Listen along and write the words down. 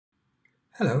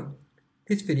Hello,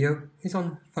 this video is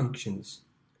on functions,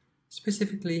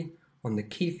 specifically on the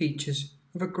key features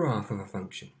of a graph of a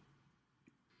function,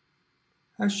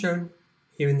 as shown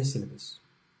here in the syllabus.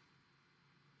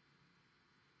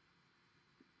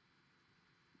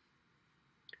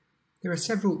 There are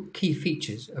several key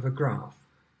features of a graph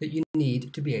that you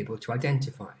need to be able to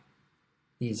identify.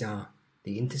 These are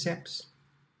the intercepts,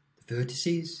 the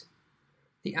vertices,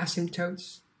 the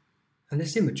asymptotes, and the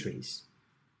symmetries.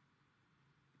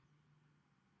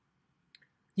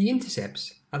 The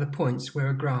intercepts are the points where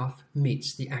a graph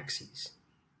meets the axes.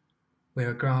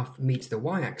 Where a graph meets the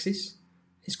y-axis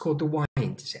is called the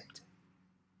y-intercept,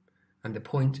 and the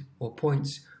point or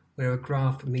points where a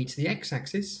graph meets the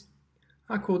x-axis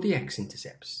are called the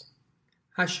x-intercepts,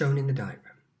 as shown in the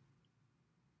diagram.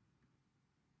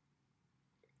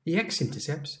 The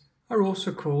x-intercepts are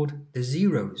also called the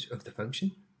zeros of the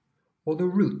function, or the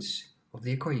roots of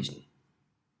the equation.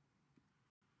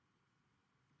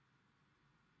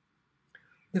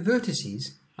 The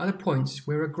vertices are the points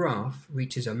where a graph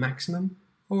reaches a maximum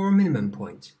or a minimum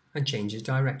point and changes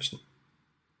direction.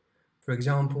 For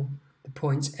example, the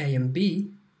points A and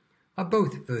B are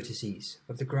both vertices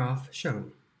of the graph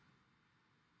shown.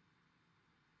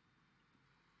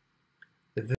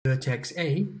 The vertex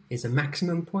A is a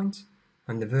maximum point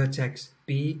and the vertex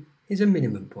B is a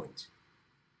minimum point.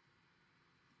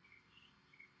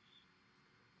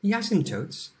 The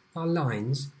asymptotes are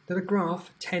lines that a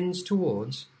graph tends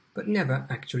towards but never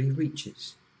actually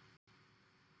reaches.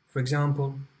 For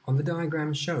example, on the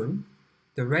diagram shown,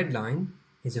 the red line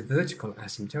is a vertical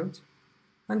asymptote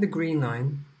and the green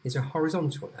line is a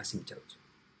horizontal asymptote.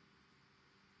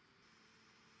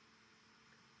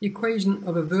 The equation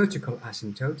of a vertical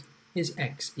asymptote is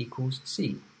x equals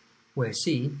c, where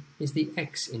c is the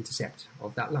x-intercept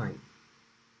of that line,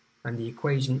 and the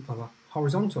equation of a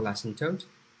horizontal asymptote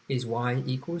is y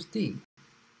equals d,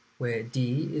 where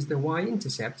d is the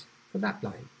y-intercept for that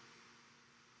line.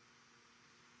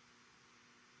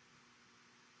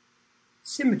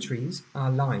 Symmetries are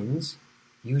lines,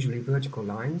 usually vertical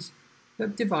lines,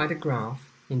 that divide a graph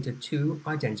into two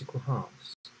identical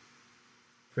halves.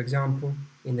 For example,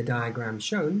 in the diagram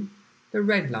shown, the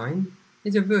red line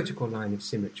is a vertical line of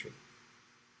symmetry.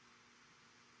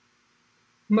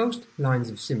 Most lines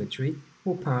of symmetry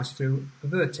will pass through a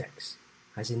vertex,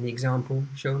 as in the example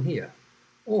shown here,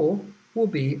 or will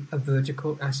be a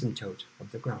vertical asymptote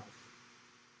of the graph.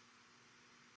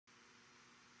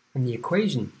 And the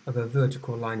equation of a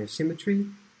vertical line of symmetry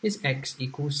is x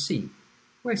equals c,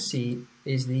 where c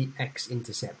is the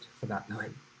x-intercept for that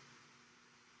line.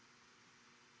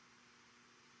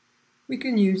 We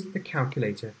can use the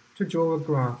calculator to draw a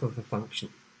graph of a function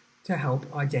to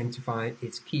help identify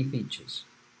its key features.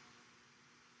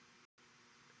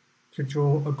 To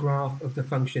draw a graph of the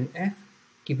function f,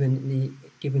 given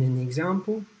in the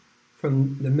example,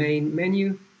 from the main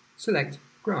menu, select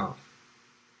Graph,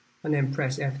 and then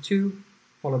press F2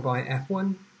 followed by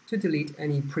F1 to delete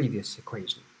any previous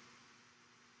equation.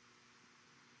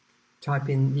 Type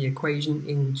in the equation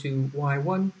into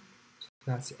y1, so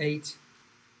that's 8,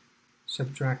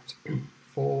 subtract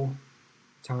 4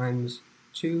 times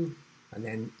 2, and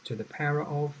then to the power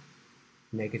of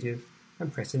negative,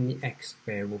 and press in the X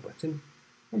variable button,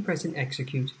 and press in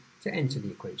Execute to enter the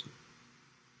equation.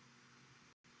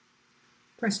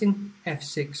 Pressing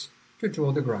F6 to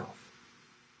draw the graph.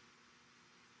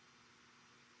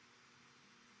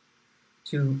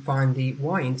 To find the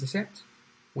y-intercept,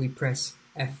 we press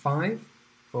F5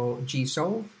 for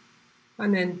gsolve,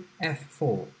 and then F4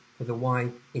 for the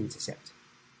y-intercept.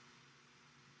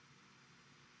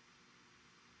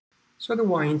 So the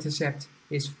y-intercept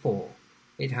is 4.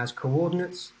 It has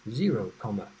coordinates 0,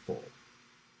 4.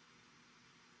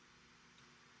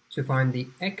 To find the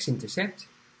x-intercept,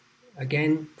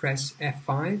 again press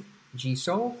F5,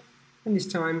 gsolve, and this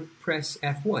time press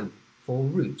F1 for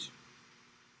root.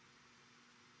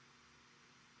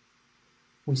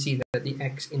 We see that the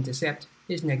x-intercept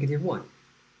is -1.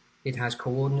 It has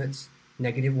coordinates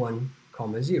 -1,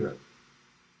 0.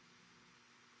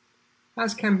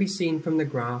 As can be seen from the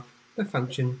graph, the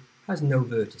function has no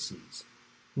vertices,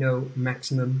 no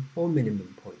maximum or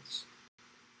minimum points.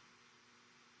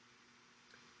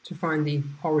 To find the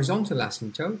horizontal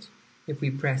asymptote, if we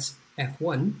press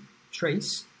F1,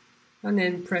 trace, and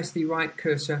then press the right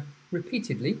cursor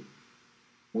repeatedly,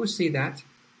 we'll see that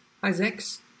as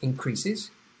x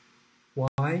increases,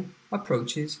 y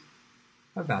approaches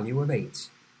a value of 8.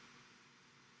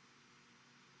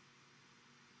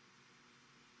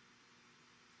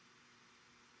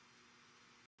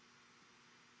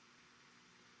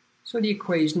 So the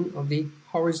equation of the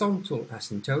horizontal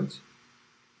asymptote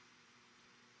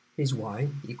is y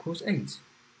equals 8.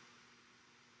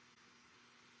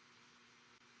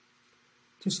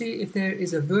 To see if there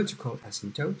is a vertical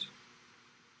asymptote,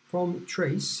 from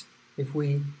trace, if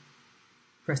we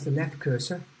press the left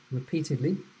cursor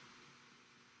repeatedly,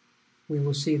 we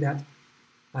will see that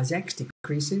as x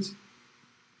decreases,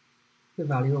 the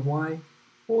value of y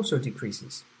also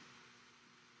decreases.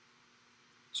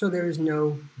 So there is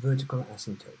no vertical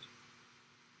asymptote.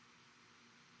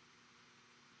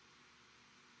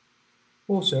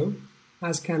 Also,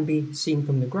 as can be seen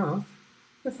from the graph,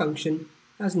 the function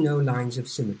has no lines of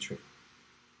symmetry.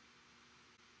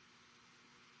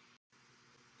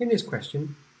 In this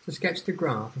question, to sketch the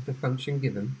graph of the function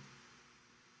given,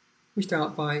 we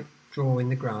start by drawing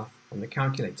the graph on the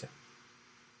calculator.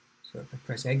 So if I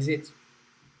press exit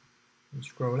and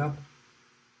scroll up,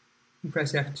 and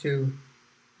press F2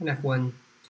 and F1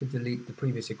 to delete the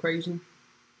previous equation,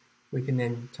 we can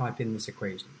then type in this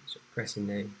equation. So pressing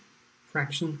a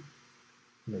fraction,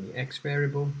 and then the x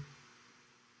variable,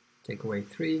 take away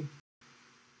 3,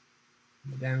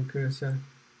 the down cursor,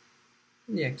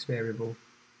 and the x variable,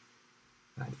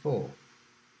 add 4,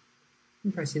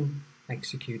 and pressing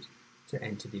execute to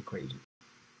enter the equation.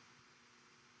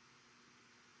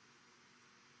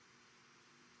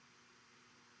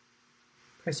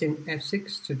 Pressing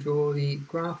F6 to draw the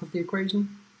graph of the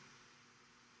equation.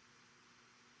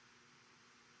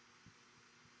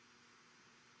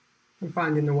 And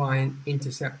finding the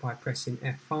y-intercept by pressing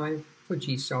F5 for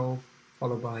G-solve,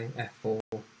 followed by F4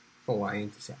 for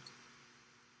y-intercept.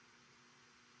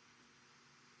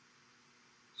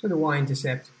 So the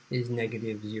y-intercept is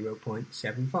negative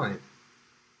 0.75.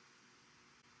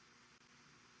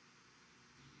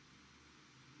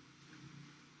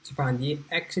 To find the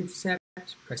x-intercept,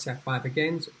 press F5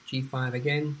 again, so G5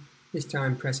 again, this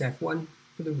time press F1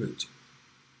 for the root.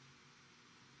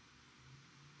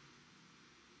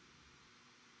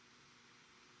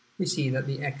 We see that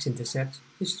the x-intercept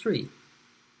is 3.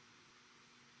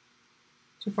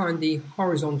 To find the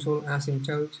horizontal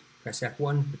asymptote, press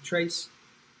F1 for trace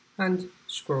and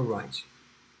scroll right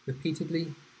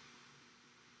repeatedly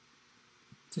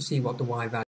to see what the y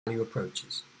value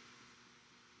approaches.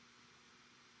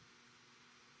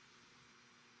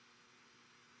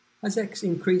 As x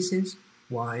increases,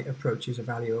 y approaches a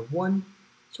value of 1,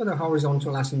 so the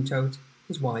horizontal asymptote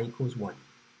is y equals 1.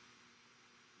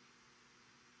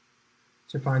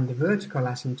 To find the vertical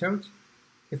asymptote,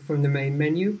 if from the main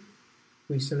menu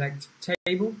we select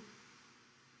Table,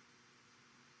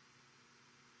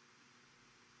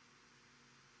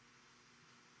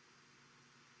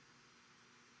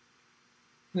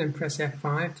 and then press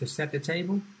F5 to set the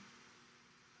table,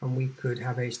 and we could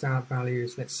have a start value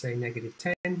as, let's say, negative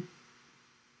 10,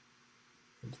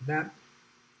 into that,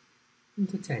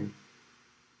 into 10.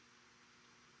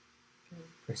 Okay,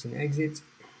 pressing exit,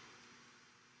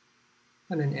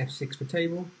 and then F6 for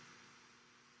table,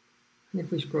 and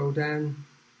if we scroll down,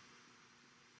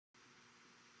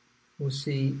 we'll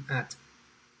see at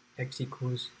x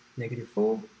equals negative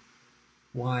 4,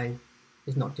 y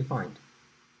is not defined.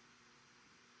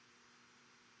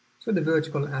 So the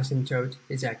vertical asymptote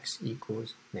is x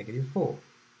equals negative 4.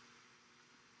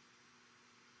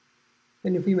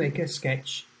 Then if we make a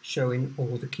sketch showing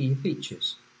all the key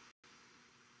features,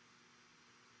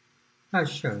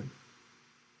 as shown.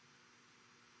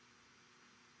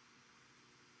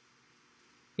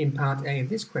 In part A of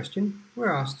this question,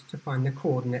 we're asked to find the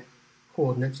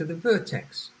coordinates of the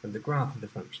vertex of the graph of the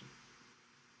function.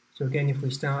 So again, if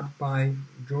we start by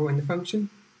drawing the function,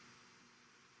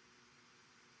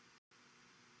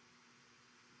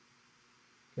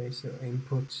 okay, so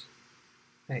input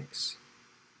x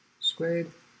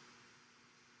squared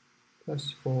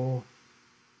plus 4x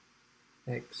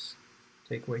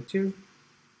take away 2.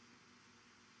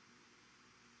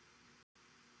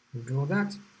 We'll draw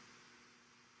that.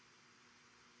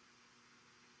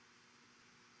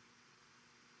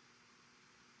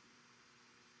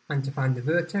 And to find the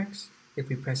vertex, if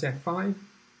we press F5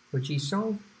 for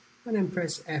G-solve, and then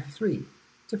press F3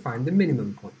 to find the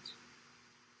minimum point.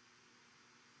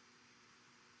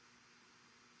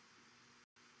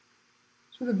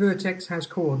 So the vertex has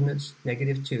coordinates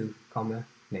negative 2,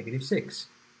 negative 6.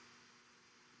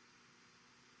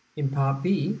 In part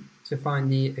B, to find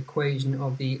the equation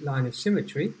of the line of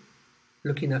symmetry,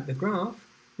 looking at the graph,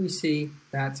 we see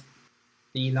that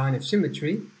the line of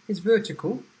symmetry is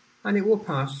vertical and it will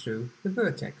pass through the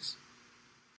vertex.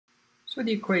 So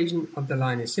the equation of the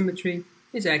line of symmetry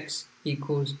is x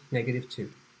equals negative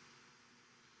 2.